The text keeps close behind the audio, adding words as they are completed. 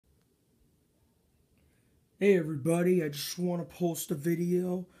Hey everybody, I just want to post a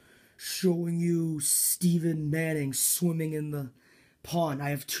video showing you Stephen Manning swimming in the pond.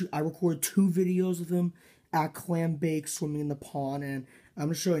 I recorded two videos of him at Clambake swimming in the pond, and I'm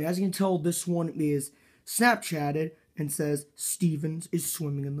going to show you. As you can tell, this one is Snapchatted and says Stevens is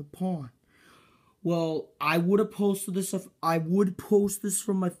swimming in the pond. Well, I would have posted this I would post this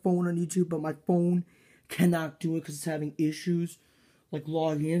from my phone on YouTube, but my phone cannot do it because it's having issues like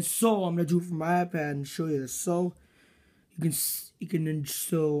logging in. So I'm gonna do it from my iPad and show you this. So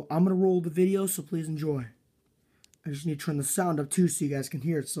so I'm gonna roll the video. So please enjoy. I just need to turn the sound up too so you guys can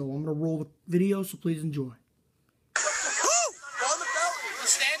hear it. So I'm gonna roll the video. So please enjoy. Stand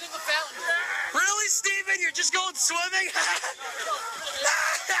in the fountain. Really, Steven? You're just going swimming?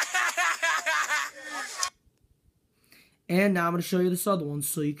 And now I'm gonna show you this other one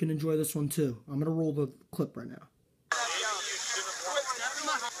so you can enjoy this one too. I'm gonna roll the clip right now.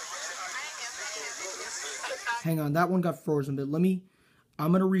 Hang on, that one got frozen, but I'm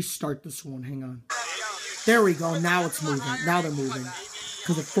gonna restart this one, hang on. There we go, now it's moving. Now they're moving.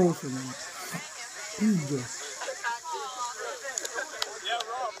 Because it froze for me.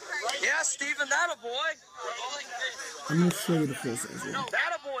 Yeah, Steven, that a boy. I'm gonna show you the full size one.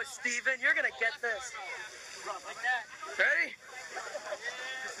 That a boy, Steven. You're gonna get this. Ready?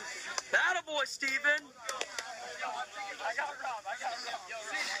 That a boy, Steven.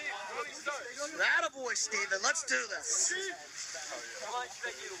 That a boy, Steven. Let's do this.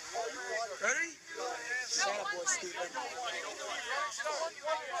 Ready? That a boy, Steven.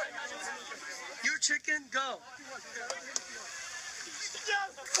 You chicken, go.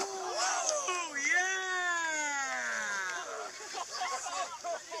 Oh, yeah!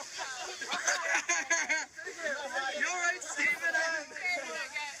 You all right, Steven?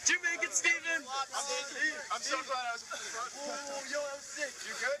 Did you make it, Steven? I'm so glad I was in front. Oh, yo, that was sick.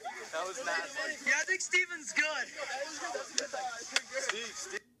 You good? That was nasty. Yeah, I think Steven's good.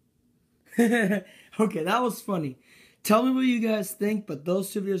 Okay, that was funny. Tell me what you guys think, but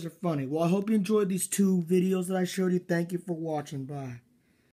those two videos are funny. Well, I hope you enjoyed these two videos that I showed you. Thank you for watching. Bye.